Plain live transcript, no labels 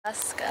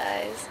Us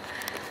guys,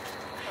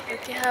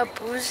 look at how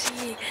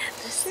bougie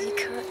the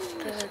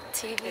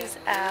TV's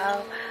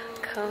out,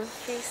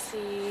 comfy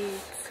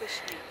seats.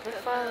 We're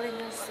falling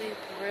asleep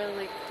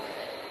really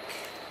quick.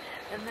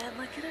 And then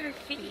look at our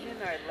feet.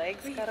 Even our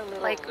legs got a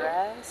little like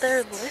rest.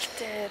 they're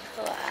lifted.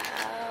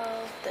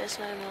 Wow. There's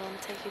my mom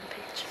taking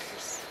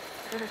pictures.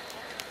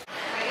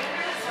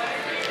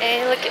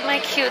 Hey, look at my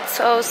cute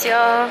toes,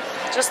 y'all.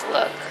 Just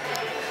look.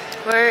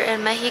 We're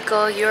in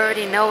Mexico. You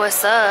already know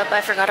what's up.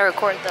 I forgot to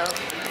record though.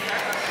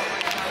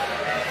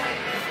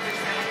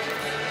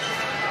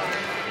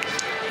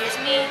 Here's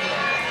me.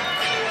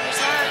 Here's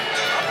her.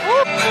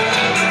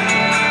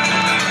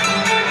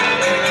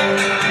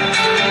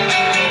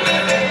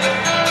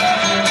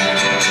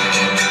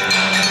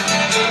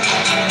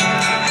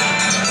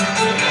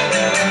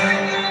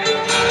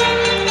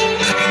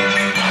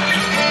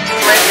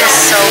 Lip is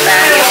so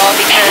bad, y'all,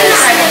 because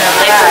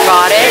they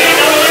forgot it.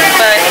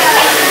 But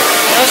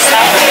those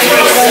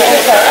tacos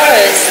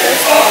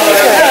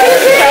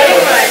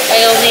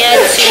I only had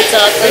 2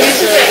 tacos,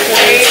 so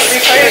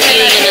we're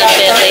eating it a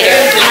bit later.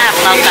 I have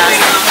flautas.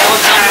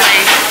 Don't play.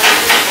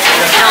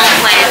 Don't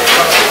play.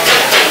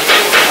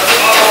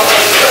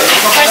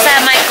 First I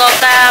had my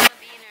coca.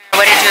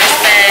 What did you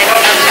expect?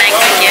 I'm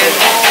Mexican.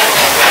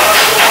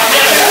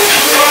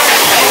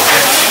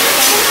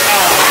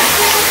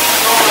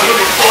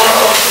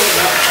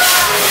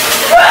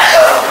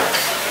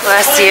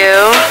 Bless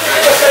you.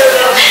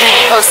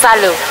 Oh,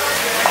 salud.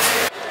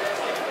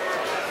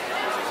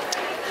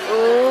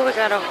 Ooh, we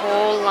got a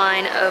whole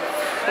line of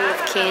full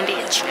of candy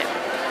and shit.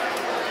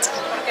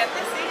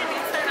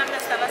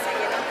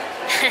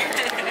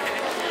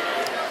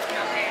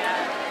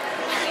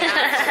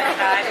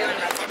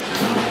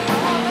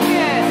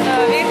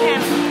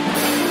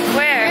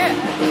 Where?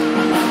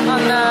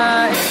 On the...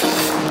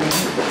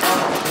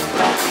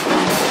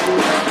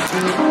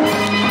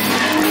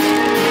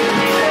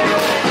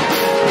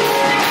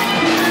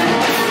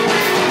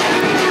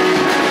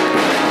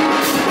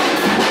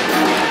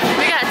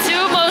 We got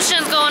 2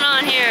 motions going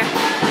on here.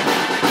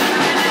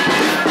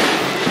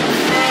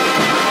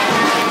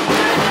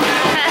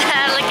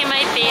 Look at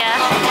my Thea.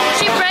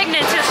 She's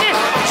pregnant too.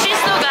 She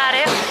still got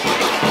it.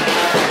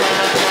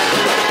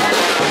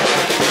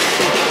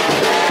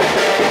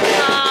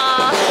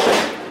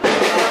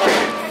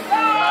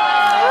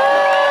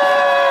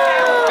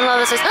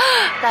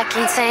 La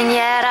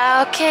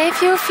quinceañera, okay,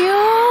 fiu fiu.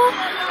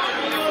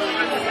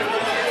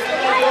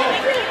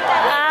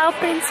 Wow,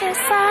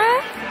 princesa.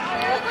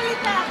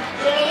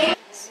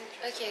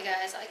 Okay,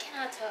 guys, I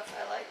cannot tell if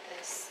I like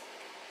this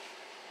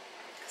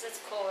because it's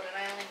cold, and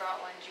I only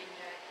brought one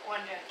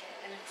jacket,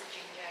 and it's a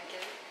jean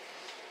jacket.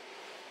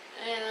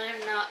 And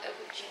I'm not a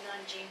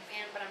jean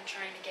fan, but I'm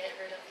trying to get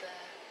rid of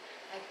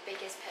my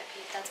biggest pet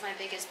peeve. That's my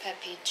biggest pet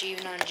peeve,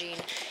 jean on jean.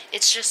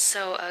 It's just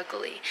so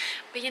ugly.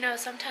 But you know,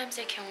 sometimes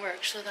it can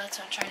work, so that's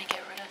why I'm trying to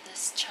get rid of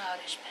this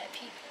childish pet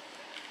peeve.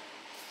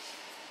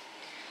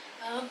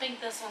 I don't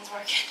think this one's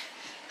working.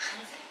 I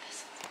don't think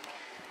this one's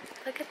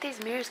working. Look at these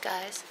mirrors,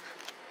 guys.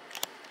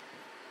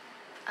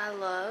 I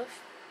love.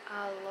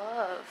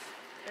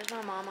 There's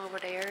my mom over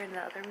there in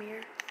the other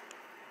mirror.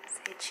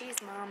 Say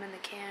cheese, mom,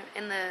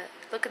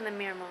 look in the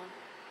mirror, mom.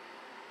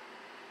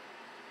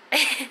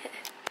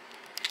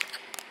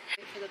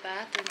 Wait for the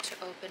bathroom to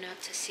open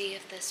up to see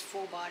if this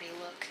full body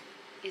look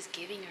is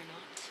giving or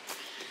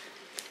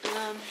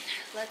not.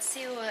 Let's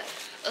see what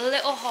a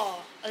little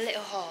haul.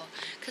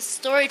 Cause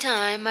story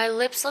time, my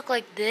lips look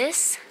like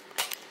this.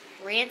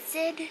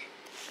 Rancid,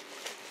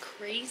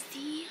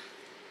 crazy,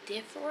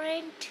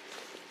 different.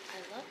 I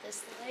love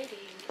this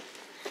lighting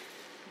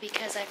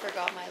because I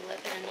forgot my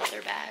lip in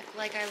another bag.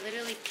 Like I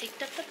literally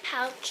picked up the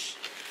pouch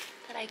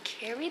that I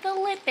carry the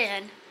lip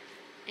in.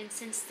 And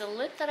since the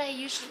lip that I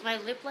use, my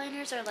lip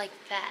liners are like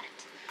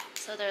fat,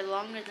 so they're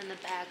longer than the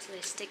bag, so they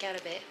stick out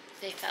a bit.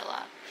 They fell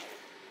off,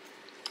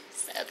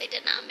 so they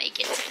did not make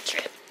it to the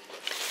trip.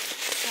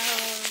 So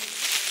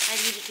I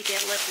needed to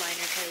get lip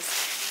liner because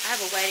I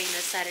have a wedding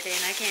this Saturday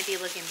and I can't be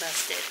looking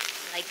busted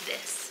like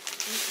this.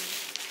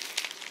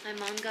 My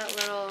mom got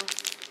little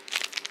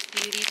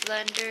beauty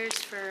blenders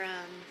for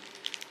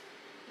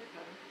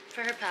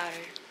her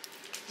powder.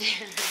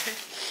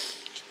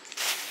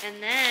 And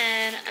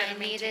then I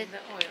needed the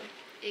oil.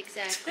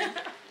 Exactly.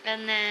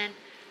 And then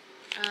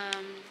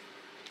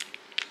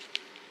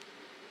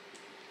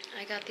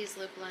I got these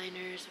lip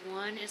liners.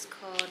 One is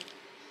called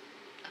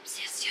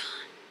Obsession,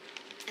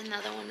 and the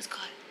other one is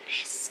called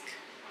Risk.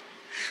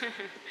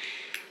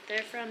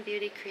 They're from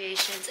Beauty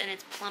Creations, and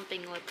it's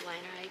plumping lip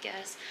liner, I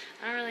guess.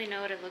 I don't really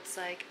know what it looks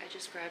like. I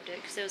just grabbed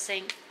it because it was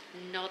saying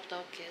no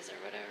toques or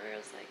whatever. I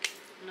was like,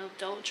 no,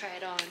 don't try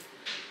it on.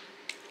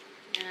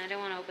 And I didn't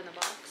want to open the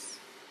box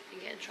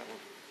and get in trouble.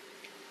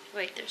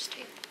 Wait, there's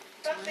tape.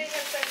 They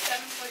have said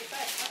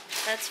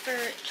 7:45. That's for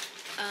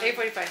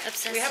 8:45.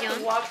 Obsession. We have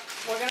to walk.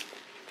 We're gonna.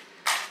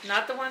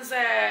 Not the ones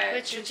that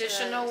Which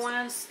traditional enchiladas?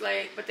 ones,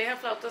 like, but they have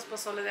flautas,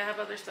 pozole. They have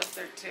other stuff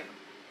there too.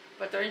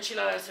 But their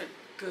enchiladas are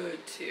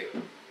good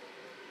too.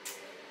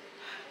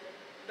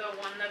 The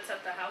one that's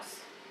at the house?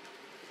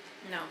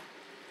 No.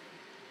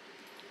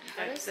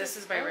 This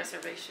is by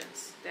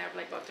reservations. They have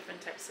like all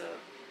different types of.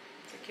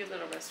 It's a cute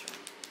little restaurant.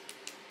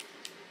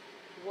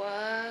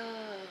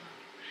 Whoa.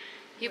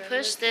 You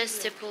push this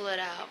to pull it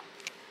out.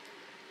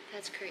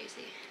 That's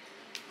crazy.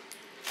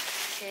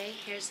 Okay,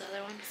 here's the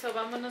other one. So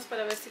vámonos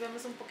para ver si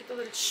vemos un poquito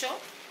del show.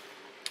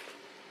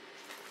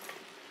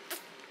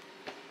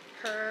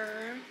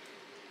 Her.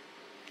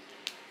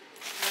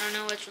 I don't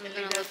know which one's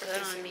gonna look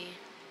good on me.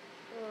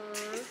 I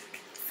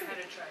had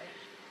to try it.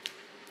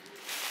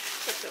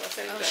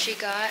 Oh, she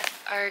got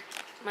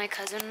my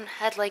cousin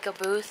had like a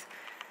booth.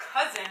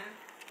 Cousin?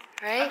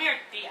 Right? Come here,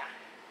 Tia.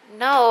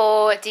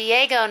 No,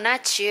 Diego,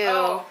 not you.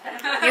 Oh.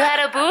 You had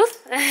a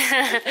booth?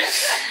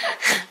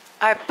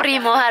 Our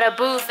primo had a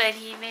booth and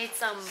he made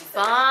some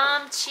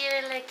bomb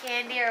chile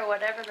candy or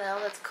whatever the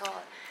hell it's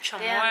called.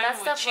 Damn, that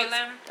stuff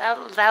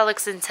looks, that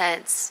looks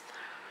intense.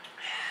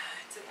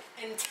 It's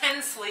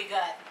intensely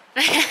good.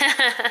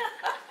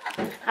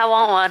 I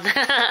want one.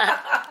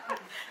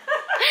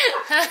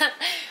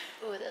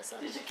 Ooh, that's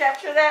Did you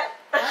capture that?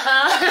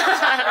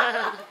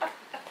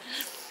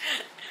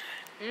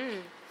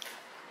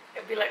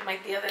 It'd be like my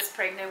tia that's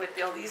pregnant with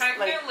all these.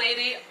 Pregnant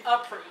lady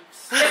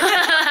approves.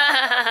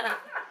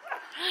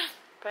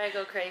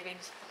 Prego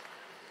cravings.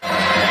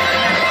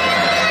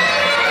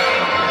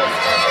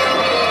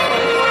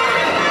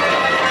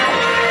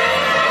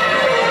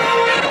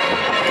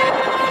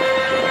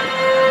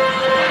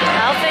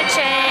 Outfit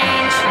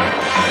change.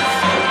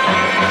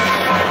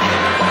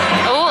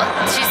 Oh,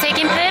 she's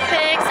taking pit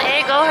pics.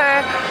 Hey, go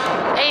her.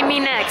 Hey, me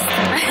next.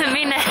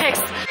 Me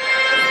next.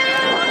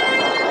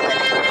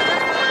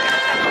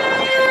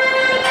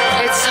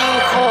 It's so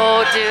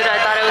cold, dude. I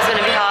thought it was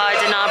gonna be hot. I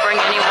did not bring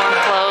any warm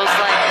clothes.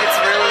 Like, it's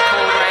really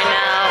cold right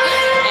now.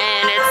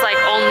 And it's like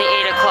only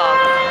 8 o'clock.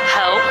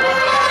 Help.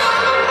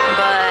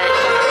 But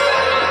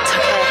it's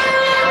okay.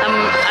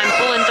 I'm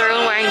pulling through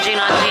and wearing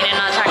jean on jean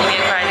and not trying to be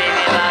a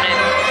crybaby about it.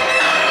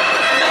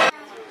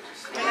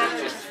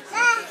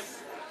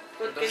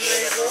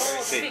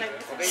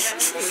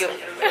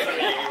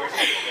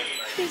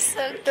 He's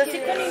so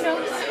cute.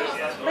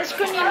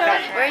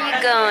 Where are you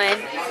going?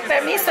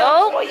 Permiso.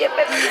 Oh. Oye,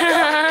 permiso.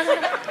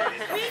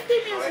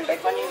 Ve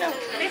conino.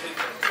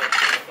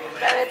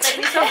 Dale,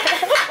 permiso.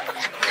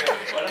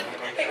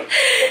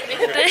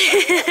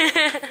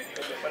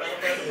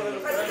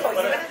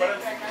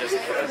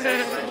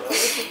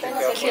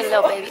 Cute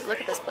little baby.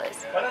 Look at this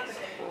place. About to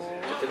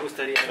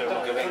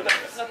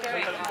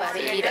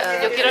eat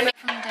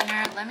from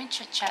dinner. Let me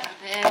chit chat a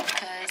bit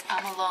because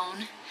I'm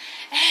alone.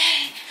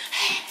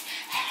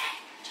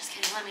 Just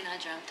kidding. Let me not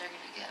jump. They're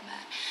gonna get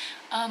mad.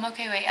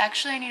 Okay, wait.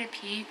 Actually, I need to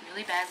pee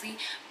really badly.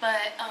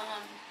 But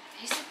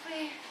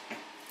basically,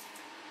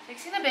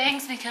 fixing the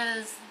bangs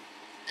because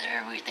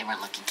they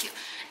weren't looking cute.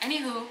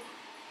 Anywho,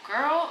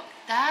 girl,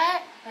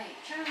 that wait.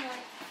 Turn the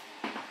light.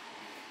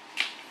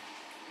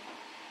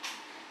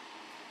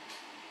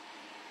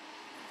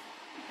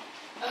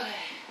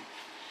 Okay,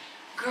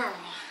 girl,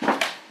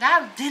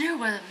 that dinner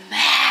was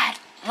mad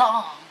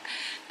long.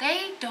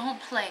 They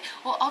don't play.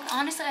 Well,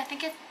 honestly, I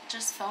think it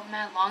just felt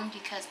mad long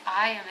because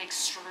I am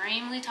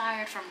extremely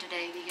tired from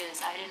today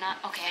because I did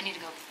not. Okay, I need to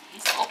go pee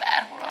so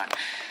bad. Hold on.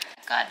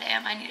 God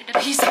damn, I needed to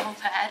pee so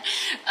bad.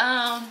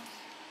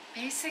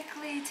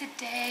 Basically,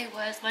 today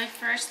was my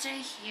first day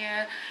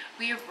here.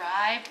 We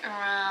arrived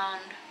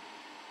around,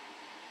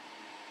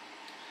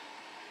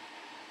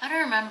 I don't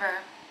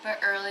remember,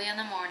 but early in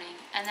the morning.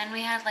 And then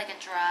we had like a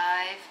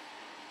drive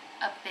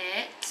a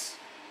bit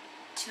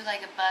to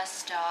like a bus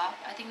stop.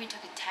 I think we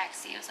took a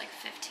taxi. It was like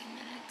 15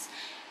 minutes.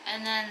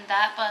 And then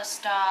that bus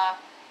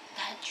stop,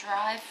 that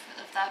drive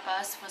of that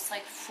bus was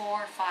like 4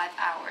 or 5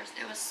 hours.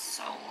 It was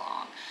so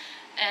long.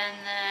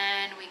 And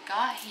then we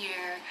got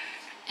here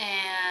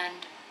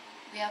and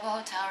we have a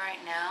hotel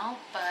right now,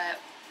 but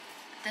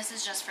this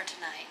is just for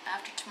tonight.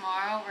 After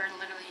tomorrow, we're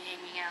literally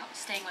hanging out,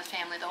 staying with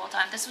family the whole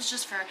time. This was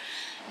just for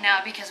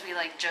now because we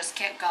like just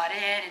got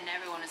in and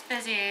everyone is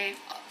busy,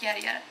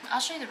 yada yada. I'll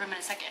show you the room in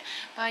a second.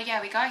 But yeah,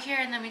 we got here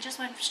and then we just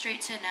went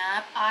straight to a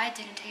nap. I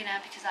didn't take a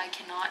nap because I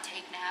cannot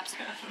take naps.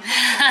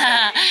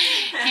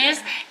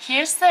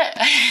 here's the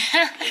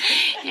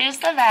here's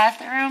the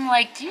bathroom.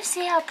 Like, do you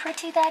see how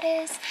pretty that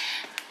is?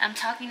 I'm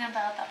talking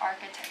about the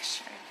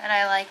architecture. That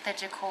I like the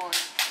decor.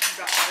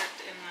 The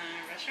art in the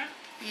restaurant?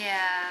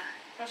 Yeah.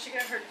 Oh, she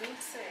got her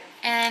dulce.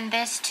 And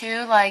this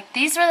too, like,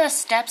 these were the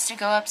steps to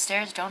go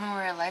upstairs. Don't know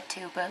where it led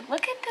to, but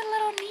look at the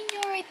little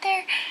Nino right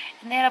there.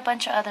 And they had a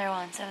bunch of other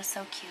ones. It was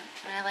so cute.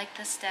 And I like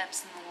the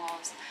steps and the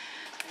walls.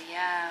 But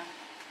yeah,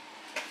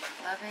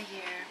 love it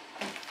here.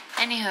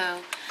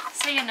 Anywho,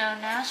 so you know,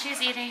 now she's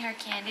eating her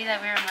candy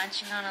that we were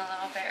munching on a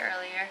little bit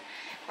earlier.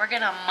 We're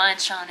gonna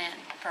munch on it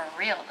for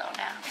real though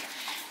now.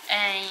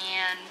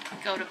 And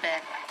go to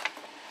bed.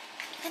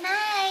 Good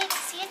night.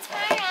 See you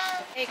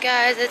tomorrow. Hey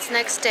guys, it's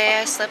next day.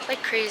 I slept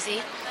like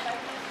crazy.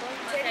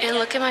 And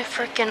look at my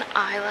freaking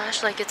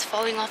eyelash. Like, it's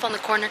falling off on the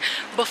corner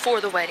before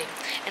the wedding.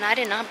 And I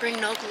did not bring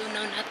no glue,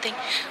 no nothing.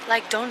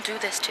 Like, don't do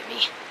this to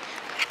me.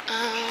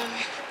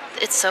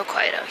 It's so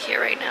quiet out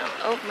here right now.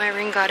 Oh, my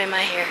ring got in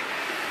my hair.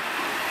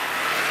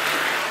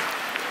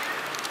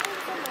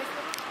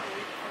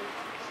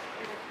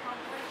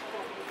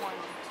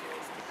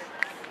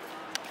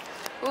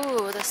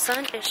 the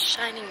sun is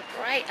shining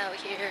bright out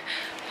here.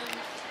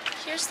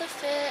 Here's the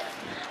fit.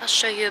 I'll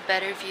show you a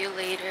better view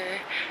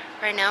later.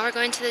 Right now we're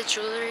going to the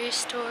jewelry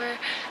store.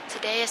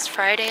 Today is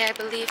Friday, I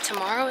believe.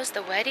 Tomorrow is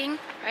the wedding,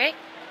 right?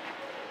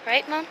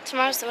 Right, Mom?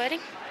 Tomorrow's the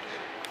wedding?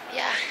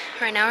 Yeah,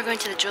 right now we're going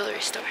to the jewelry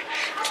store.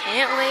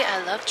 Can't wait,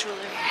 I love jewelry.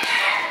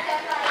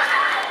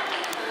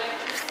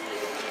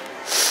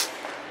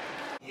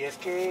 Y es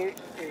que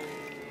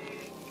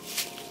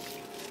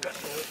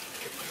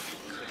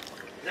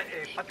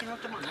Pati no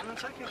te mandó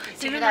mensaje.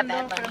 Sí me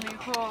mandó, pero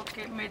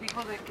me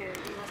dijo de que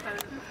iba a estar el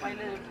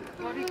baile del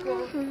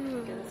folclórico,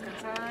 que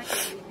descansara,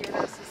 que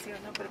dijera si sí o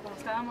no, pero como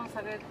estábamos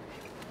a ver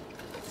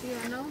sí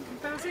o no,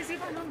 pero sí,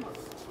 vamos.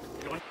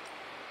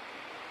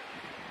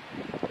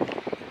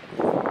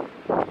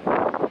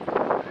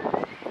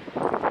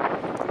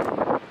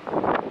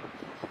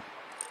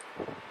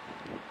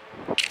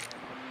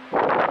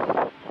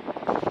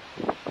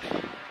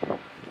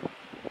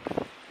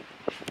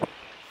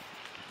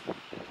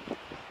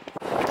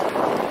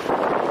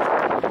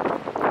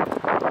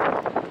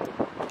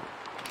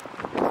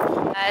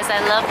 Guys, I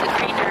love the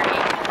greenery.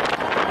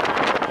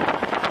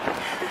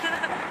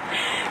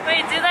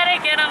 Wait, do that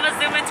again. I'm gonna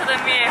zoom into the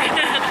mirror.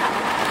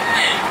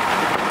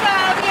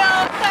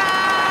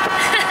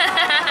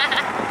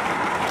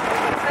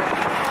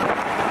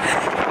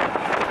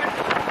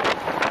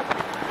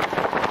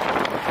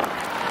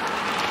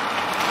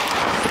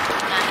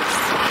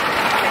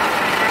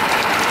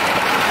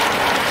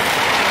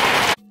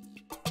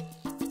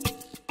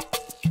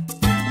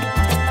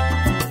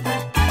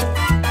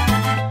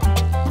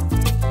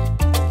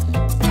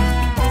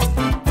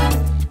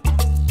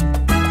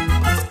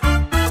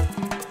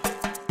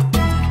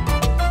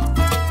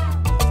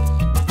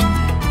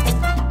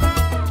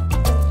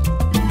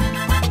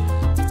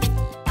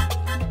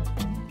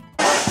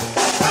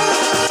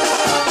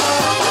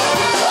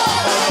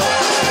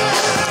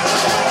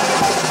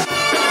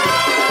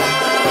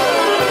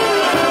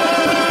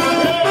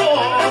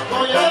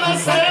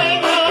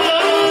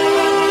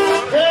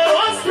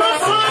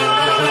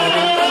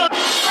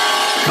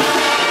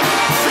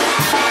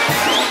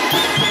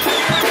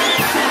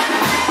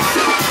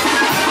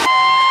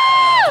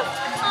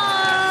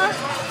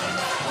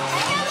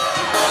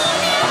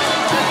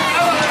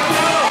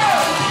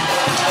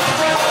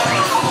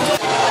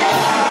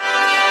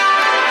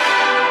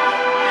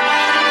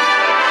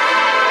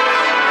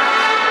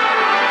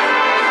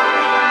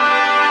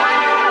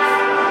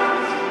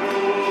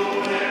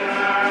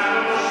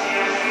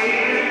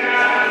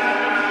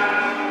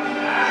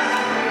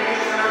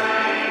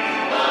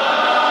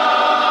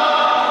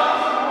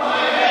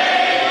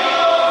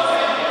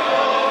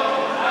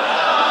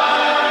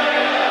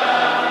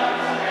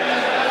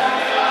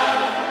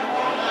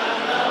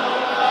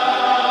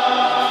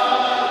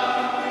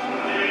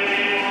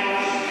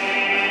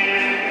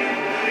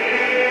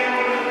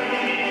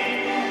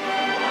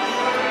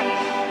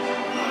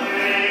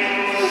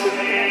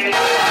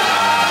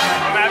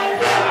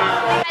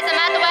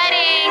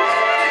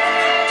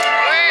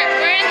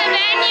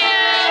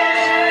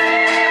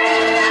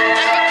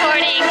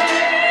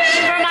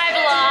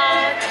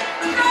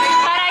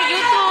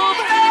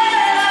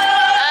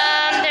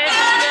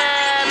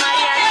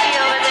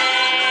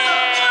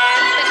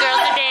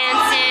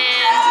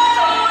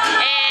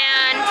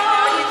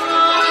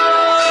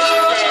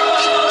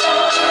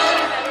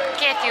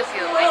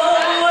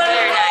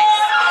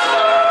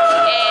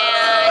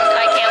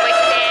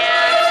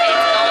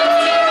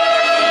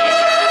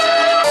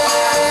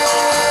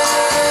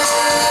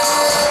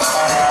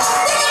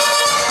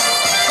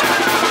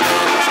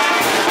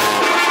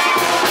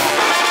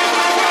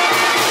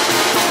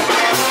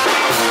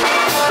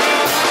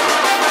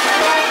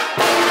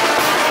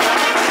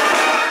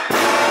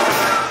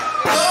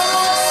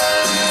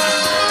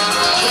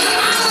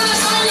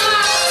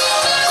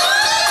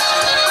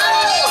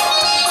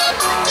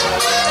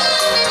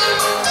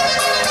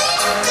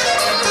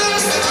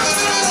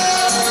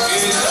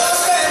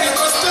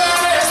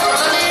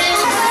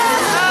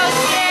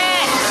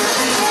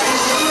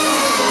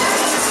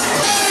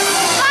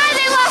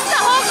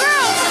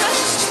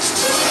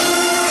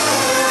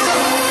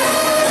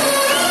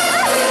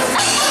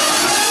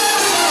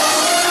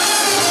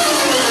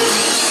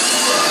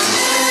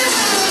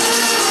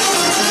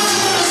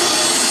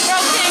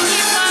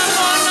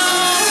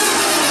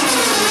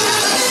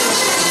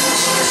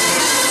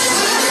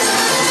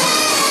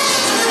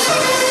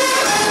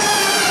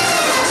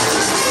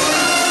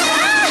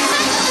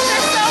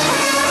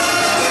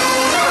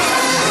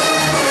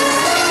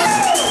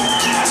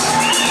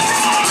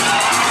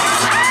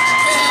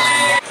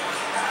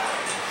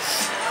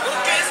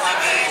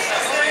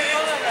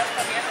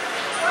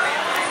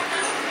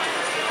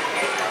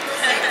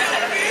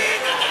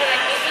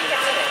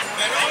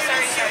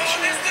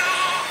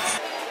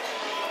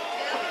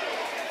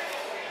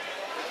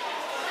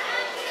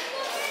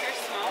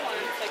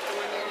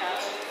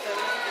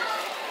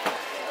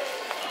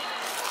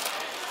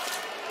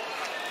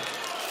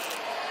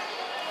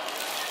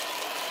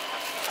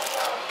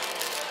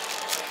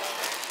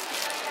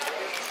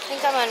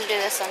 think I'm gonna do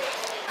this one.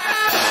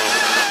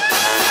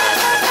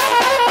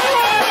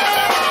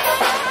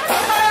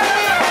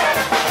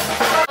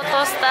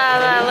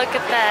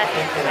 Look at that.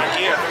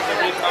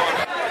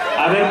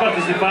 Haber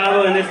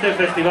participado en este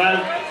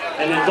festival,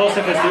 en el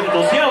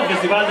 12º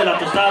Festival de la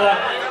Tostada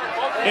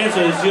en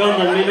su edición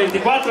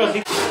 2024.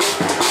 Así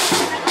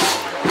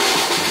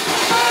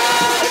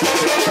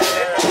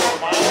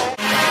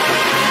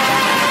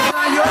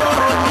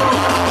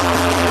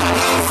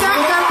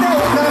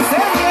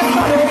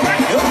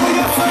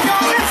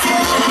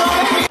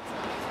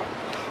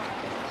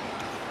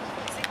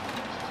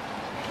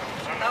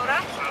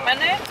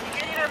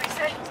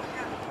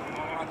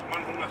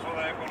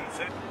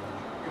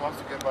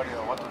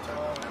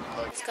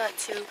It's got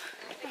to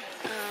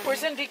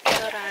Where's Enrique?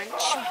 the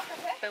ranch,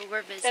 but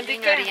we're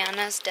visiting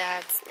Ariana's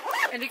dad's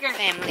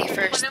family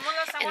first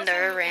in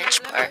their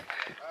ranch part.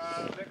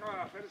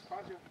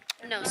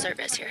 No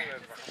service here.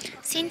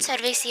 Sin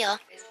servicio.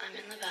 I'm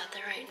in the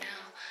bathroom right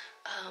now.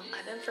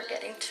 I've been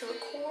forgetting to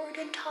record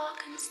and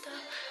talk and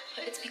stuff,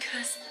 but it's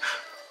because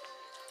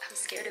I'm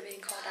scared of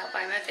being called out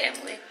by my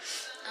family.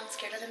 I'm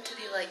scared of them to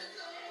be like,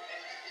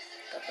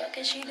 the fuck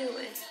is she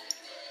doing?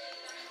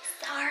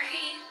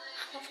 Sorry,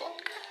 I'm a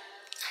vulgar.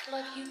 I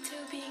love you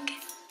too, being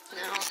gay.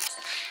 No.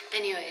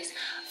 Anyways,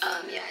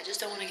 yeah, I just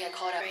don't want to get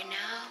called out. Right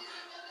now,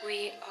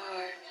 we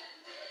are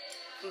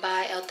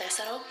by El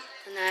Tesoro,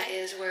 and that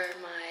is where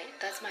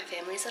that's my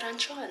family's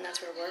rancho, and that's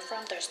where we're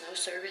from. There's no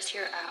service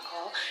here at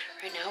all.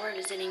 Right now, we're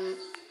visiting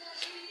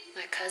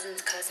my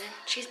cousin's cousin.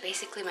 She's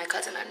basically my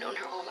cousin. I've known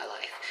her all my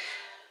life.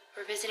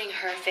 We're visiting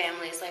her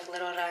family's like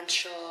little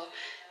rancho,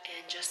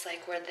 and just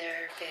like where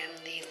their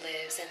family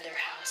lives and their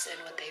house and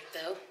what they've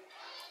built.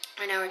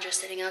 Right now we're just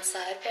sitting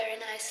outside very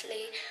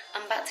nicely.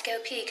 I'm about to go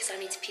pee because I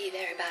need to pee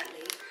very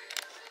badly.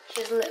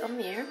 Here's a little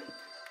mirror.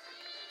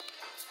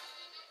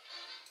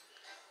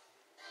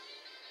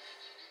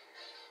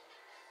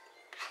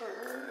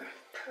 Purr.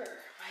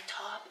 My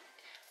top.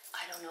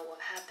 I don't know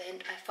what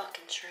happened. I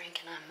fucking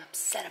shrank and I'm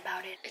upset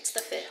about it. It's the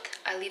 5th.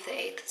 I leave the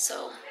 8th,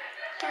 so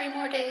 3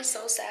 more days.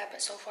 So sad,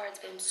 but so far it's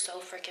been so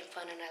freaking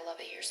fun and I love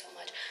it here so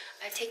much.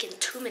 I've taken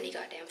too many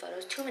goddamn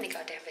photos, too many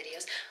goddamn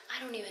videos. I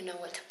don't even know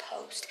what to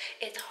post.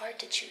 It's hard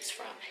to choose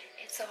from.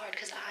 It's so hard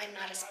because I'm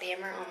not a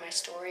spammer on my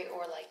story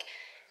or like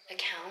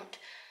account.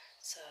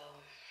 So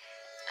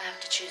I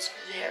have to choose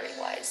very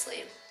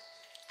wisely.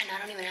 And I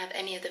don't even have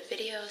any of the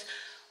videos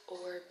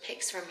or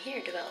pics from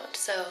here developed.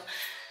 So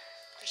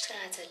we're just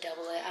gonna have to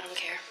double it. I don't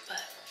care,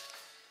 but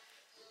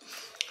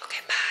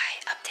okay,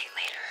 bye. Update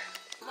later.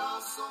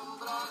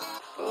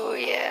 Oh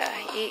yeah,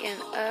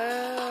 eating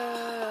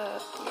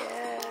up.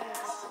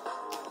 Yes.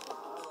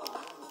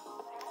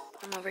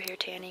 I'm over here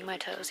tanning my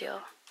toes,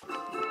 y'all.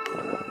 Ahí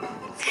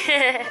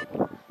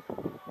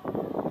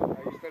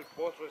está el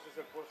pozo, ese es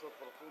el pozo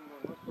profundo,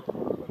 no es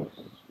profundo, pero es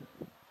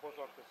pozo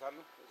artesano,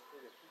 este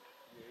de aquí,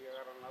 y ahí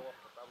agarran agua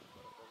potable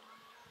para todo.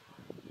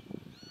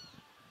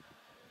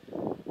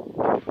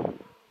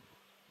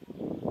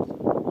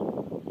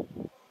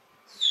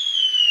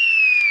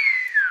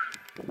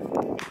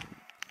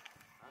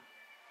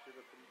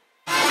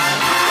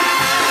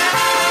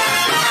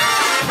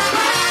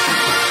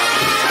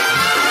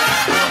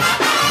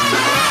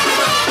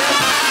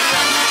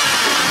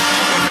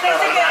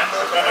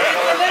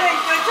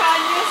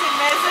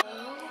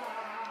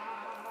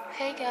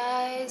 Hey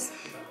guys,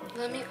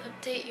 let me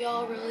update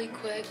y'all really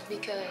quick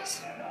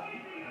because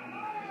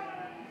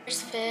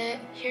here's fit,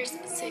 here's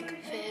sick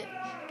fit.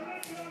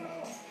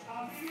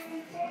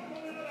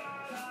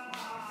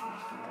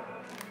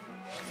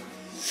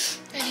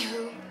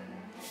 Anywho,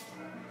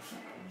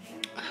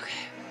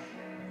 okay,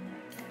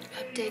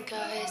 update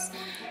guys.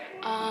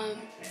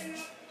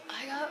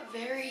 I got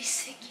very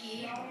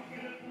sicky.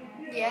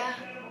 Yeah,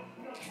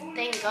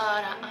 thank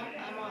God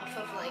I'm off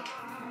of like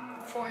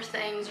 4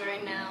 things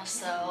right now,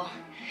 so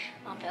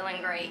I'm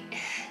feeling great.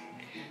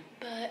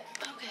 But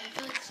okay, I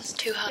feel like this is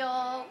too hot.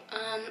 Y'all,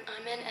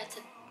 I'm in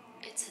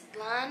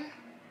Itzatlan.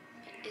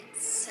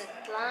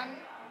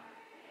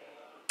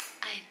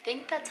 I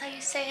think that's how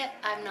you say it.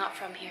 I'm not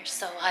from here,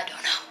 so I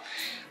don't know.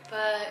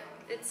 But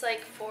it's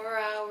like 4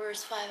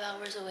 hours, 5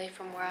 hours away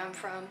from where I'm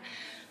from.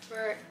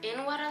 We're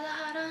in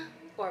Guadalajara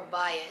or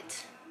by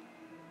it.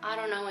 I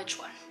don't know which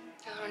one.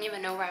 I don't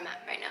even know where I'm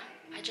at right now.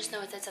 I just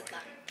know it's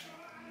Itzatlan.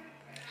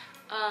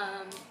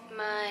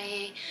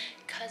 My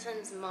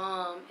cousin's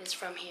mom is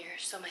from here,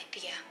 so my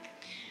tia.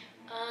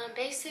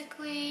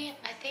 Basically,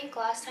 I think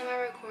last time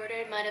I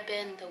recorded might have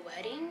been the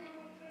wedding,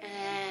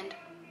 and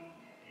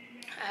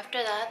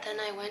after that, then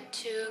I went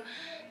to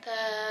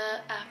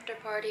the after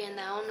party, and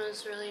that one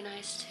was really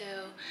nice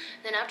too.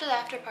 Then after the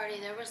after party,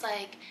 there was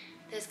like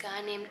this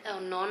guy named El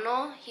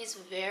Nono. He's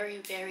very,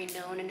 very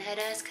known in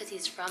Jerez because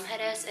he's from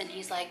Jerez, and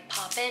he's like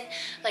poppin'.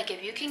 Like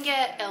if you can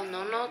get El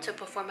Nono to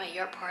perform at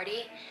your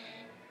party,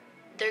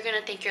 they're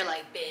gonna think you're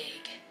like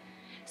big.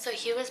 So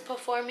he was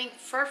performing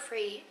for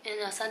free in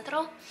El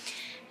Centro,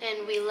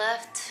 and we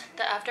left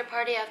the after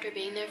party after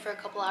being there for a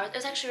couple hours. It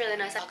was actually really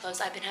nice tacos.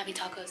 I've been having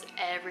tacos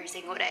every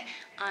single day.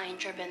 I ain't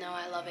tripping though.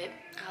 I love it.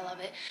 I love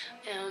it.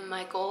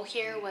 My goal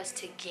here was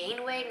to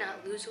gain weight,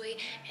 not lose weight.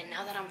 And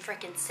now that I'm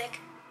freaking sick,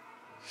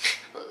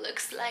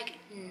 looks like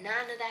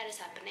none of that is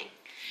happening.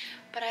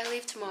 but I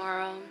leave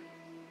tomorrow.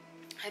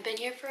 I've been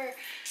here for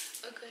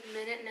a good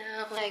minute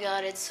now. Oh my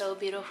god, it's so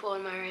beautiful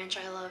in my ranch.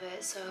 I love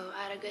it. So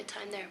I had a good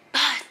time there.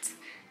 But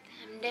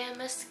them damn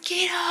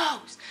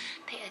mosquitoes,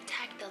 they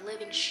attacked the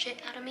living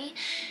shit out of me.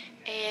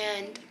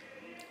 And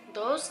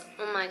those,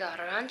 oh my god,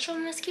 rancho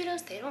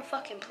mosquitoes, they don't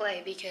fucking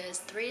play, because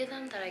 3 of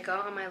them that I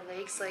got on my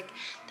legs, like,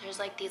 there's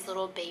like these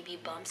little baby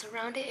bumps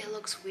around it. It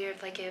looks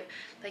weird, like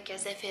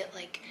as if it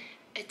like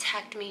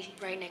attacked me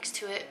right next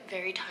to it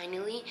very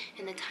tinily,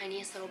 in the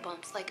tiniest little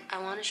bumps. Like,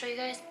 I want to show you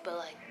guys, but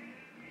like,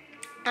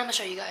 I'm gonna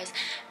show you guys.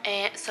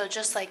 And so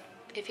just like,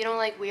 if you don't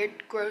like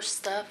weird, gross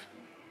stuff,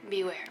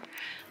 beware.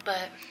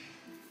 But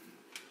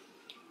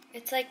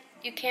it's like,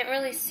 you can't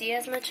really see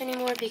as much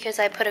anymore because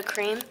I put a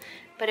cream,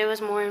 but it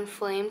was more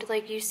inflamed.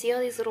 Like, you see all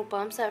these little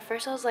bumps. At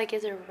first I was like,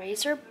 is it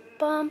razor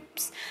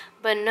bumps?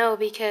 But no,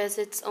 because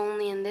it's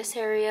only in this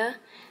area.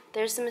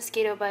 There's the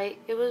mosquito bite.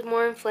 It was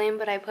more inflamed,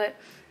 but I put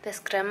this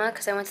crema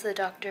because I went to the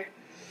doctor.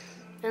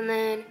 And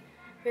then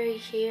right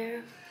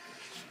here,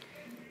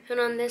 and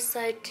on this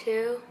side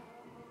too.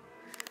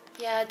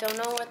 Yeah, I don't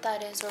know what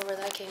that is or where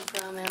that came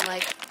from. And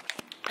like,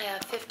 I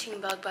have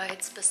 15 bug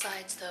bites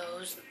besides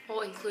those, well,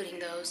 including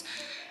those.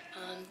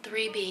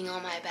 3 being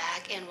on my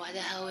back, and why the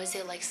hell is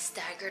it like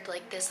staggered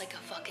like this, like a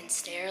fucking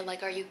stair?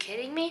 Like, are you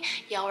kidding me?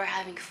 Y'all were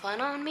having fun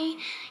on me?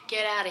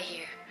 Get out of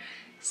here.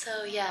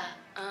 So yeah,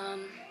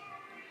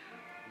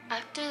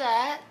 after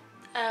that,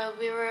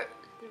 we were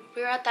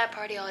at that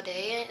party all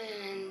day,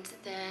 and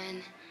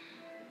then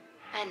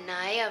at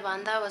night, a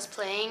banda was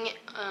playing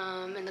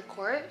in the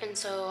court, and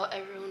so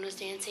everyone was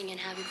dancing and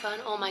having fun.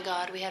 Oh my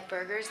god, we had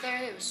burgers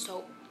there. It was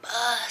so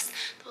bust.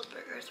 Those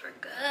burgers were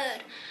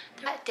good.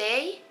 That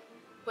day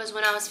was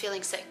when I was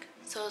feeling sick,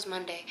 so it was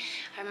Monday.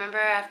 I remember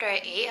after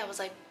I ate, I was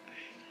like,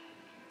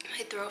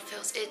 my throat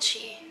feels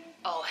itchy.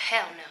 Oh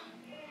hell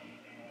no.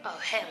 Oh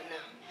hell no.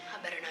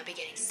 I better not be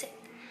getting sick.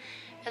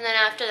 And then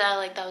after that,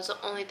 like, that was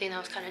the only thing that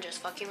was kind of just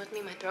fucking with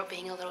me, my throat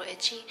being a little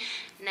itchy.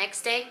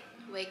 Next day,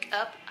 wake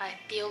up, I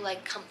feel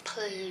like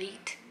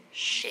complete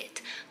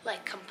shit.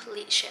 Like,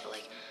 complete shit.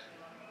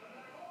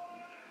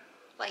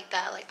 Like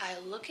that. Like, I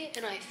look it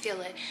and I feel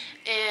it.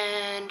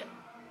 And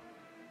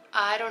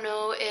I don't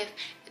know if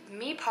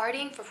me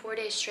partying for 4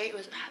 days straight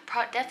was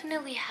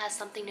definitely has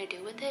something to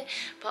do with it,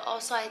 but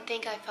also I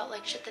think I felt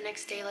like shit the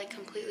next day, like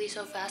completely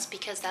so fast,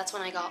 because that's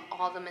when I got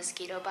all the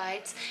mosquito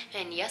bites.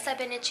 And yes, I've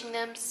been itching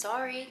them,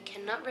 sorry,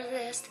 cannot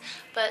resist,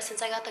 but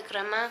since I got the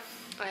crema,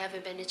 I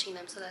haven't been itching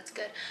them, so that's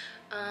good.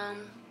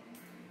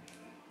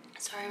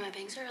 Sorry, my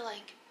bangs are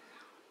like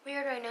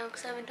weird right now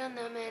because I haven't done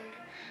them, and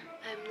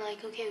I'm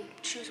like, okay,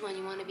 choose one.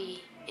 You want to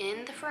be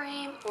in the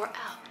frame or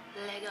out?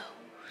 Let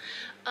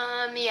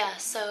go. Yeah,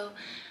 so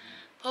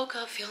woke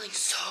up feeling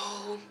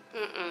so,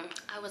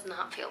 I was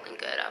not feeling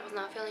good. I was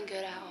not feeling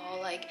good at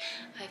all. Like,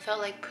 I felt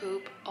like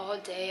poop all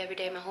day, every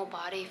day. My whole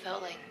body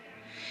felt like,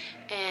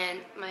 and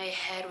my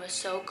head was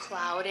so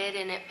clouded,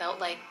 and it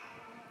felt like,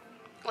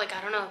 I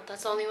don't know.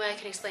 That's the only way I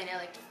can explain it.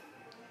 Like,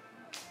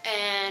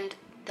 and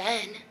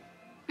then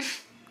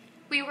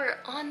we were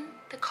on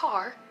the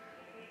car.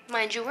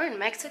 Mind you, we're in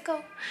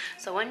Mexico.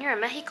 So when you're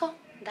in Mexico,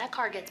 that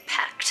car gets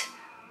packed.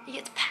 It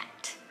gets packed.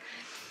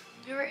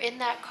 We were in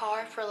that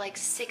car for like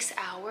 6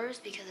 hours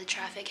because of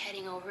traffic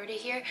heading over to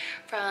here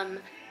from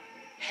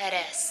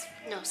Jerez.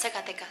 No,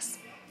 Zacatecas.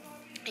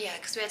 Yeah,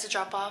 because we had to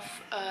drop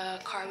off a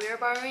car we were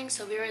borrowing.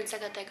 So we were in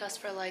Zacatecas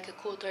for like a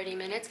cool 30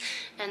 minutes.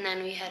 And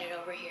then we headed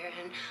over here.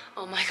 And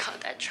oh my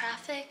god, that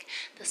traffic.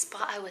 The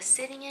spot I was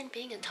sitting in,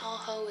 being a tall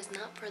hoe is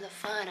not for the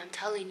fun. I'm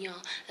telling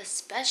y'all.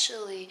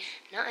 Especially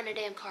not in a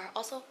damn car.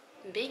 Also,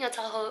 being a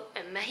tall hoe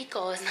in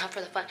Mexico is not for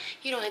the fun.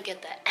 You don't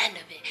get the end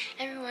of it.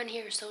 Everyone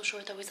here is so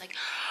short. They're always like...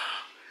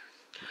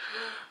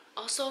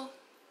 Also,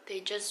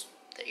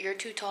 you're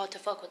too tall to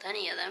fuck with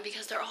any of them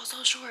because they're all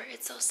so short.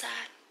 It's so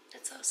sad.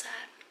 It's so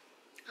sad.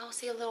 I'll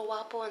see a little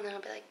wappo and then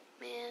I'll be like,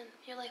 man,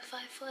 you're like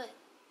 5 foot.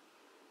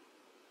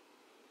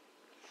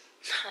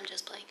 I'm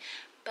just playing.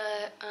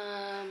 But,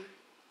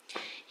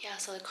 yeah,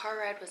 so the car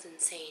ride was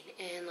insane.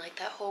 And, like,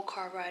 that whole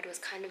car ride was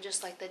kind of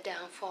just like the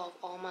downfall of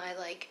all my,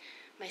 like,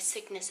 my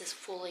sickness is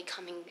fully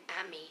coming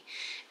at me.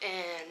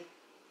 And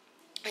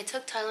I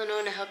took Tylenol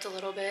and it helped a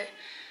little bit.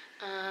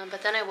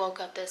 But then I woke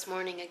up this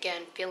morning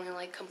again feeling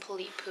like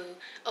complete poo.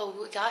 Oh,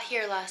 we got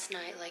here last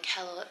night like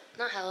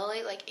not hella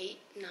late, like 8,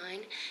 9,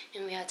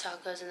 and we had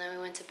tacos and then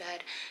we went to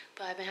bed.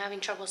 But I've been having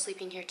trouble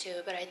sleeping here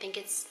too, but I think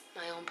it's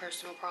my own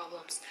personal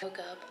problems. I woke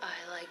up,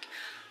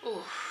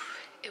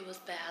 it was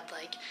bad.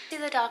 Like, see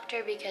the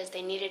doctor because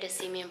they needed to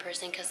see me in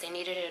person because they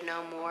needed to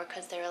know more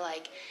because they were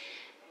like,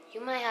 you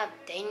might have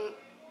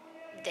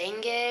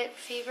dengue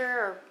fever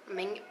or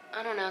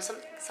I don't know,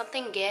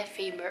 something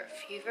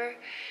fever.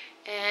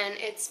 And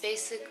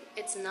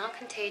it's not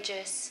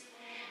contagious,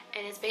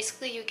 and it's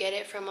basically you get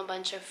it from a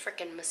bunch of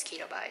freaking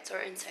mosquito bites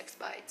or insect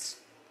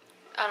bites.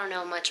 I don't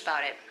know much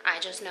about it.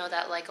 I just know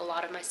that like a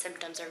lot of my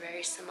symptoms are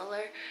very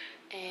similar,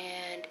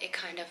 and it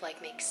kind of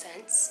like makes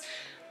sense.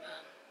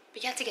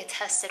 But you have to get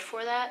tested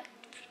for that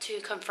to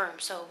confirm.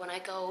 So when I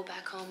go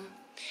back home,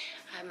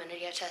 I'm gonna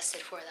get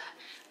tested for that.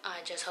 I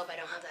just hope I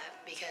don't have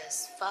that,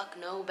 because fuck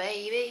no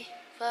baby,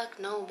 fuck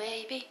no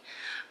baby,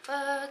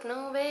 fuck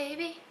no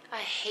baby. I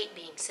hate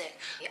being sick.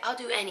 I'll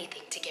do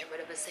anything to get rid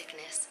of a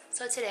sickness.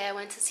 So today I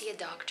went to see a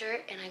doctor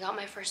and I got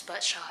my first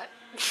butt shot.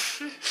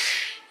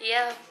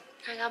 Yeah,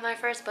 I got my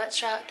first butt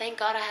shot. Thank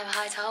God I have a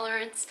high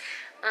tolerance.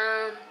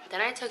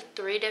 Then I took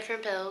 3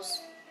 different pills.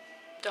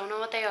 Don't know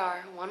what they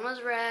are. One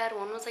was red,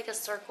 one was like a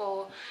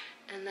circle,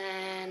 and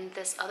then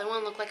this other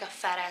one looked like a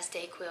fat ass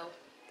Dayquil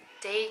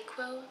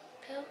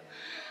pill.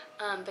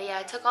 But yeah,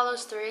 I took all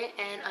those 3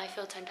 and I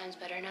feel 10 times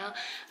better now.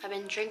 I've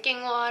been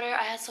drinking water.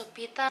 I had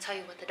sopita. I'll tell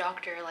you what the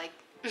doctor like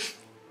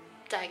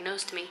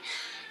diagnosed me.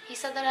 He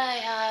said that I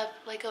have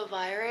like a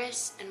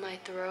virus in my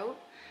throat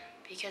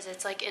because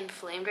it's like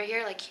inflamed right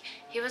here. Like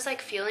he was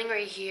like feeling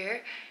right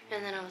here,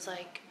 and then I was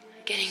like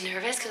getting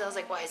nervous because I was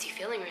like, why is he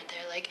feeling right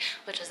there? Like,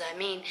 what does that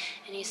mean?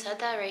 And he said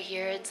that right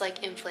here it's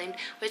like inflamed,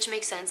 which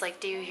makes sense. Like,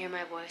 do you hear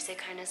my voice? It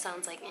kind of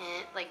sounds like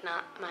like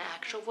not my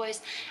actual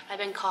voice. I've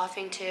been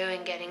coughing too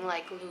and getting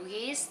like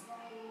loogies,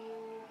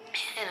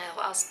 and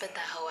I'll spit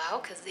that hoe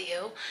out because the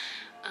ew.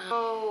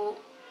 Oh,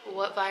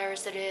 what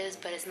virus it is,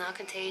 but it's not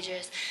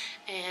contagious,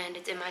 and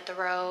it's in my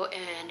throat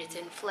and it's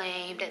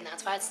inflamed, and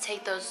that's why I have to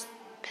take those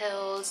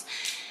pills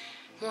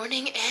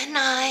morning and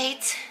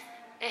night.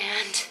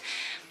 And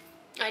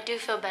I do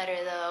feel better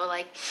though,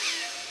 like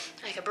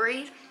I can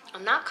breathe.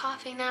 I'm not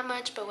coughing that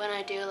much, but when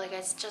I do, like I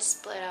just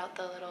split out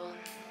the little,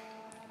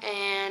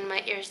 and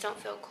my ears don't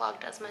feel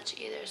clogged as much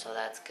either, so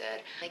that's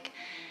good. Like,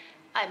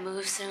 I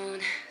move soon,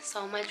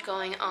 so much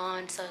going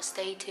on, so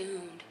stay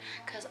tuned,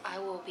 because I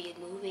will be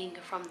moving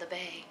from the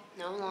Bay.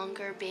 No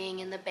longer being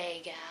in the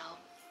Bay, gal.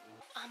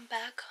 I'm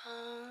back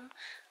home.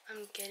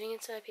 I'm getting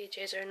into my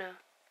PJs right now.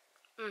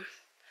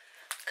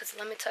 Because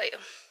let me tell you,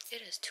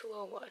 it is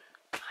 2:01.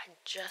 I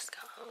just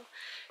got home,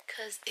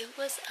 because it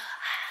was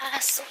a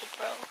hassle,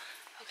 bro.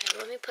 Okay,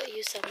 let me put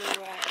you somewhere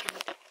where I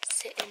can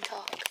sit and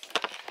talk.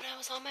 When I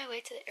was on my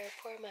way to the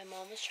airport, my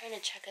mom was trying to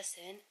check us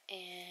in,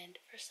 and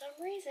for some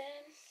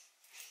reason,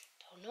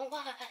 don't know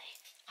why,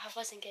 I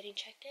wasn't getting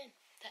checked in.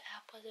 The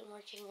app wasn't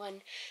working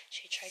when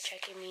she tried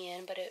checking me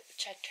in, but it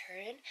checked her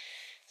in.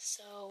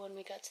 So when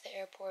we got to the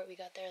airport, we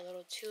got there a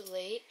little too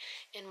late,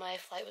 and my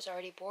flight was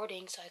already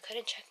boarding, so I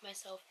couldn't check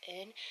myself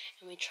in.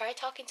 And we tried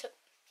talking to...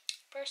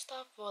 First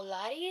off,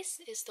 Volaris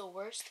is the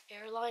worst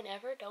airline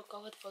ever. Don't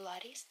go with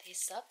Volaris, they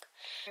suck.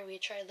 We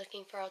tried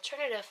looking for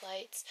alternative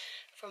flights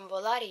from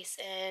Volaris,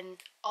 and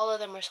all of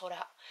them were sold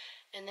out.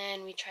 And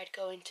then we tried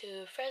going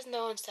to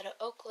Fresno instead of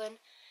Oakland,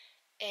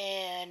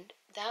 and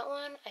that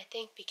one I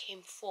think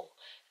became full.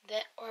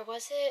 Or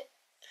was it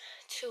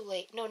too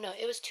late? No,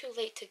 it was too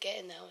late to get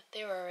in that one.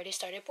 They were already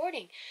started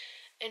boarding,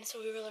 and so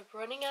we were like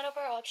running out of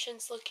our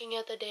options looking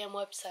at the damn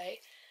website.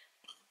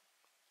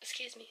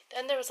 Excuse me.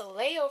 Then there was a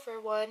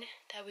layover one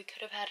that we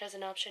could have had as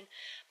an option,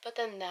 but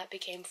then that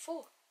became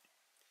full.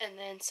 And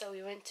then so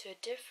we went to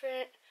a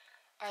different,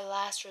 our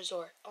last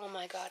resort. Oh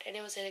my god. And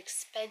it was an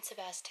expensive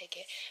ass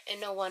ticket. And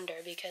no wonder,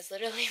 because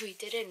literally we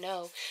didn't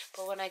know.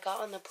 But when I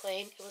got on the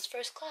plane, it was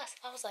first class.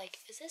 I was like,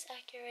 is this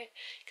accurate?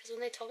 Because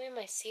when they told me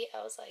my seat,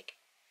 I was like,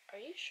 are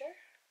you sure?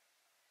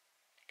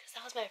 Because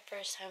that was my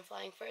first time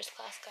flying first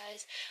class,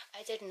 guys.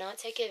 I did not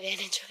take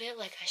advantage of it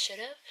like I should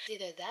have.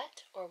 Either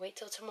that or wait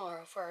till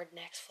tomorrow for our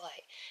next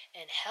flight.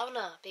 And hell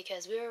no,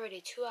 because we were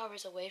already 2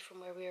 hours away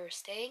from where we were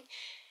staying.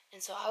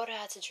 And so I would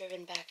have had to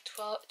driven back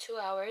 2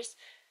 hours,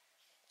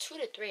 2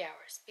 to 3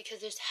 hours,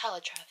 because there's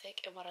hella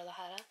traffic in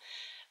Guadalajara.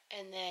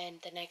 And then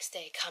the next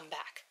day come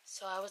back.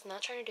 So I was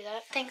not trying to do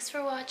that. Thanks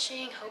for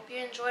watching. Hope you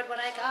enjoyed what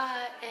I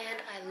got.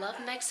 And I love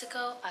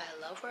Mexico. I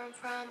love where I'm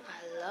from.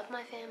 I love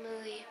my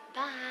family.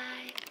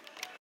 Bye.